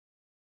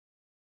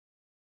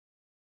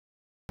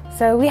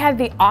So we had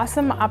the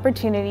awesome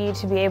opportunity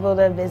to be able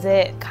to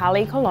visit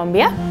Cali,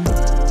 Colombia.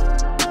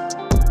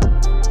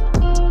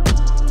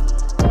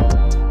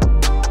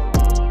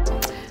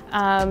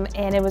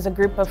 And it was a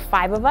group of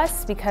 5 of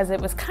us because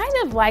it was kind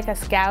of like a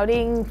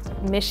scouting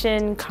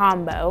mission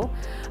combo.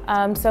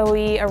 So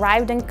we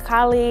arrived in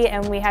Cali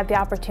and we had the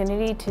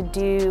opportunity to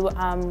do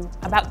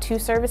about 2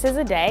 services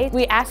a day.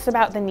 We asked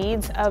about the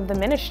needs of the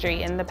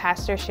ministry, and the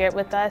pastor shared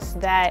with us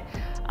that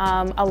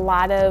a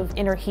lot of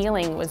inner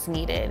healing was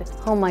needed.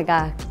 Oh my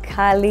God,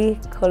 Cali,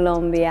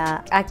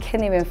 Colombia. I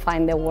can't even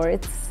find the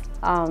words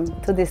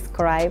to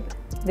describe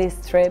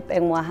this trip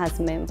and what has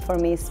meant for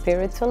me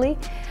spiritually.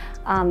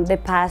 The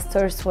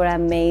pastors were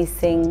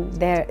amazing.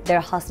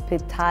 Their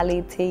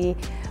hospitality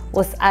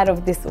was out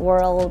of this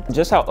world.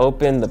 Just how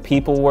open the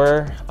people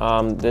were.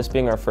 This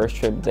being our first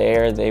trip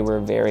there, they were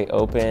very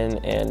open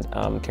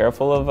and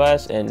careful of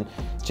us and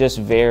just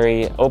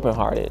very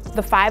open-hearted.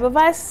 The 5 of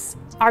us,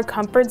 our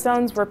comfort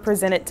zones were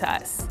presented to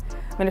us.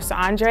 Minister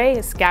Andre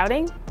is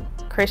scouting,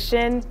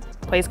 Christian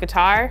plays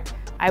guitar,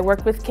 I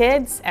work with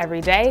kids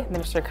every day.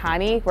 Minister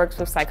Connie works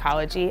with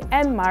psychology,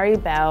 and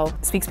Maribel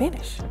speaks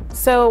Spanish.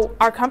 So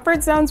our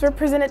comfort zones were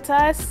presented to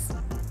us,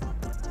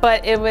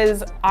 but it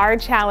was our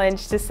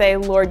challenge to say,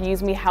 Lord,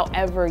 use me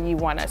however you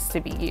want us to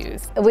be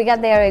used. We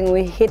got there and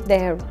we hit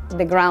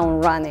the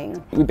ground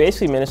running. We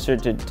basically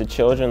ministered to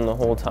children the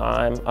whole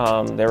time.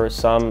 There were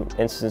some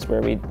instances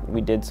where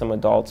we did some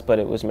adults, but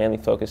it was mainly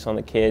focused on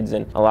the kids,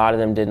 and a lot of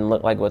them didn't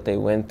look like what they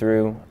went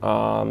through.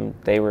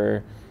 They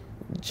were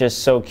just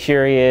so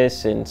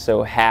curious and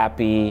so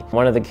happy.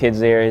 One of the kids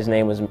there, his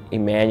name was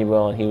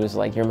Emmanuel, and he was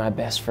like, "You're my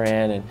best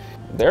friend." And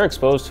they're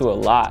exposed to a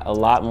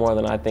lot more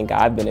than I think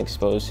I've been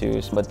exposed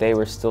to, but they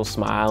were still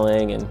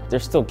smiling, and they're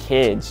still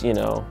kids, you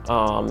know,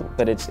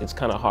 but it's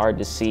kind of hard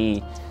to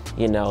see,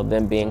 you know,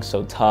 them being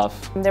so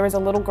tough. There was a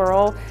little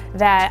girl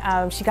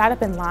that she got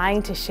up in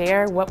line to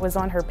share what was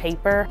on her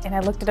paper, and I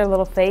looked at her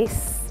little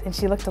face and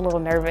she looked a little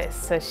nervous.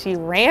 So she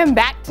ran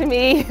back to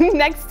me,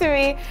 next to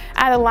me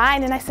out of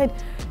line, and I said,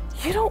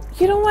 you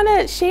don't want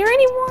to share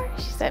anymore?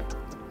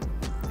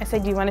 I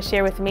said, do you want to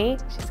share with me?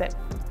 She said.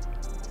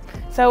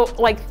 So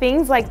like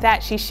things like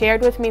that, she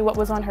shared with me what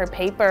was on her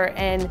paper,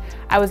 and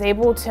I was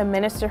able to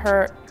minister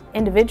her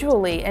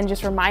individually and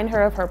just remind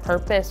her of her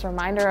purpose,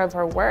 remind her of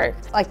her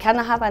worth. I kind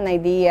of have an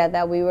idea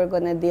that we were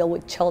going to deal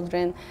with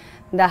children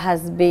that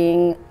has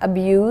been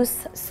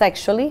abused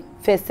sexually,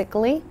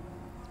 physically,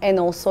 and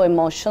also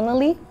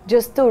emotionally.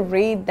 Just to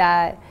read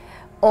that,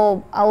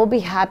 oh, I will be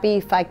happy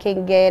if I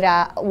can get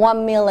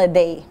 1 meal a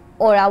day,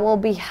 or I will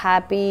be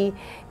happy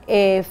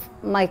if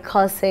my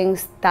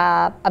cousins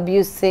stop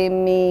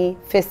abusing me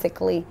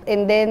physically.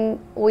 And then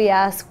we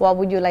ask, what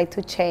would you like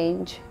to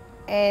change?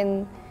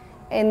 And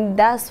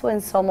that's when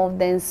some of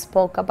them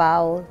spoke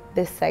about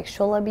the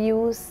sexual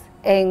abuse,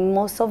 and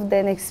most of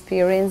them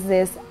experienced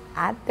this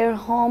at their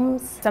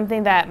homes.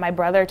 Something that my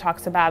brother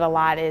talks about a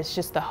lot is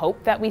just the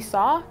hope that we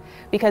saw,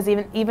 because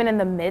even in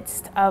the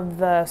midst of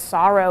the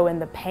sorrow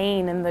and the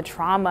pain and the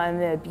trauma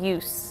and the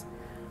abuse,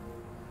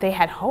 they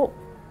had hope.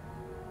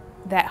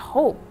 That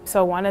hope.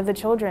 So one of the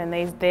children,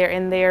 they're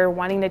in there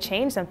wanting to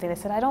change something. They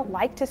said, I don't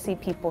like to see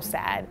people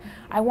sad.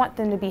 I want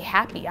them to be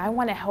happy. I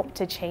want to help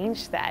to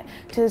change that.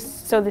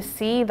 So to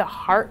see the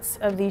hearts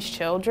of these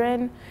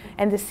children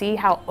and to see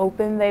how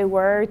open they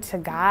were to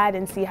God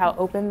and see how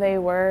open they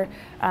were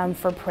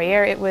for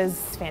prayer, it was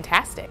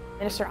fantastic.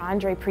 Minister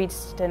Andre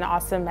preached an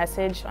awesome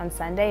message on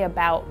Sunday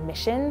about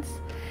missions,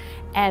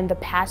 and the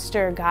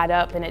pastor got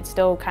up, and it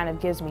still kind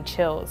of gives me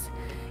chills.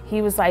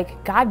 He was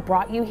like, God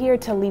brought you here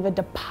to leave a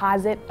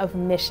deposit of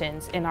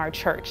missions in our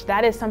church.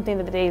 That is something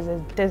that they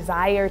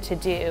desire to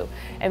do.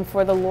 And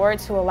for the Lord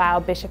to allow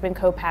Bishop and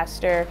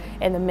co-pastor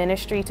and the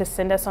ministry to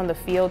send us on the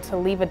field to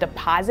leave a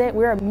deposit,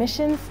 we're a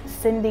missions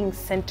sending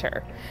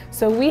center.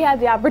 So we had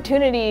the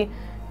opportunity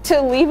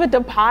to leave a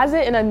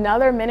deposit in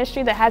another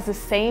ministry that has the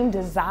same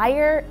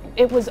desire.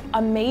 It was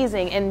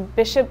amazing. And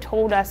Bishop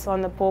told us on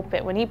the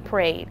pulpit when he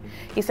prayed,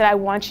 he said, I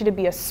want you to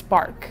be a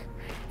spark.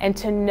 And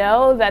to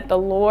know that the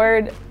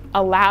Lord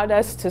allowed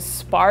us to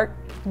spark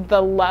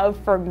the love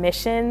for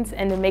missions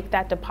and to make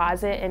that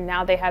deposit, and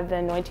now they have the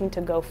anointing to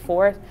go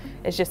forth,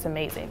 is just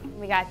amazing.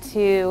 We got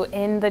to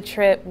end the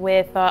trip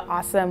with an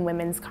awesome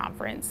women's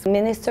conference.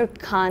 Minister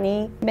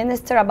Connie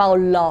ministered about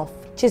love.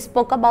 She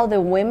spoke about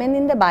the women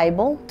in the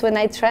Bible. When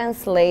I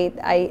translate,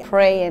 I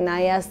pray and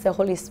I ask the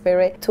Holy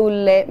Spirit to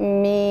let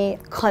me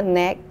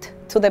connect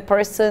to the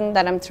person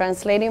that I'm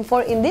translating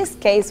for. In this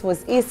case,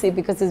 was easy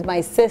because it's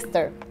my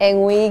sister,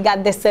 and we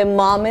got the same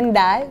mom and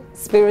dad,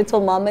 spiritual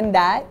mom and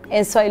dad.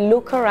 And so I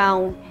look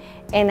around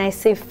and I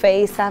see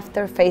face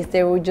after face,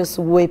 they were just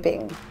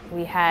weeping.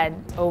 We had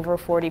over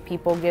 40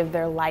 people give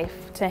their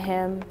life to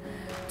him,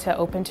 to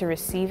open to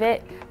receive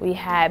it. We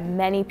had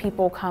many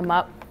people come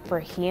up for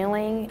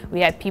healing.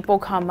 We had people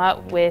come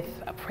up with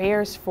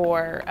prayers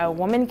for, a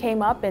woman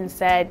came up and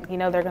said, you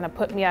know, they're gonna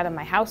put me out of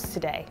my house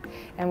today.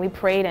 And we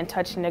prayed and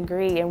touched and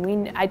agreed, and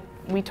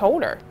we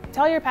told her,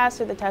 tell your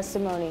pastor the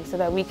testimony so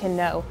that we can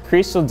know.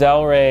 Crystal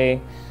Del Rey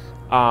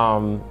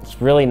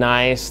It's really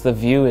nice. The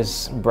view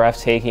is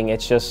breathtaking.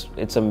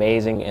 It's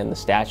amazing, and the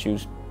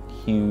statue's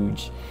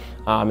huge.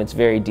 It's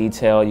very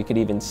detailed. You could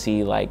even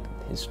see like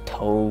his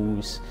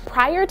toes.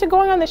 Prior to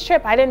going on this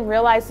trip, I didn't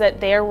realize that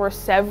there were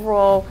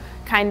several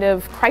kind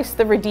of Christ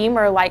the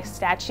Redeemer-like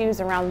statues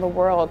around the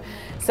world.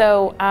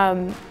 So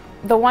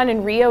the one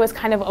in Rio is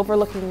kind of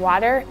overlooking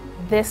water.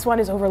 This one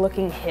is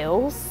overlooking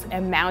hills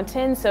and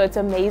mountains. So it's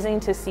amazing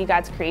to see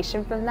God's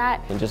creation from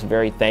that. And just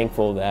very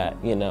thankful that,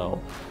 you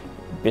know,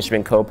 Bishop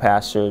and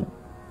co-pastor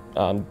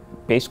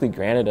basically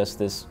granted us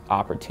this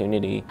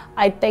opportunity.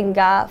 I thank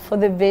God for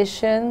the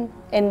vision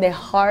and the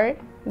heart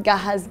God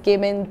has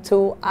given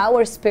to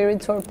our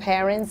spiritual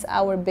parents,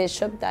 our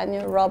Bishop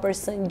Daniel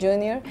Robertson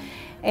Jr.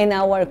 and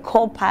our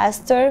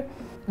co-pastor.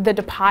 The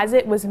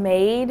deposit was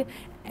made,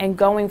 and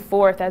going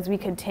forth as we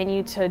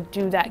continue to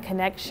do that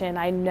connection,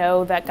 I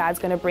know that God's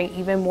going to bring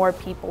even more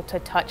people to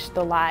touch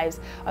the lives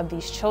of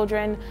these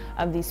children,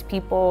 of these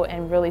people,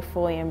 and really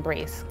fully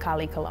embrace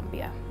Cali,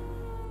 Colombia.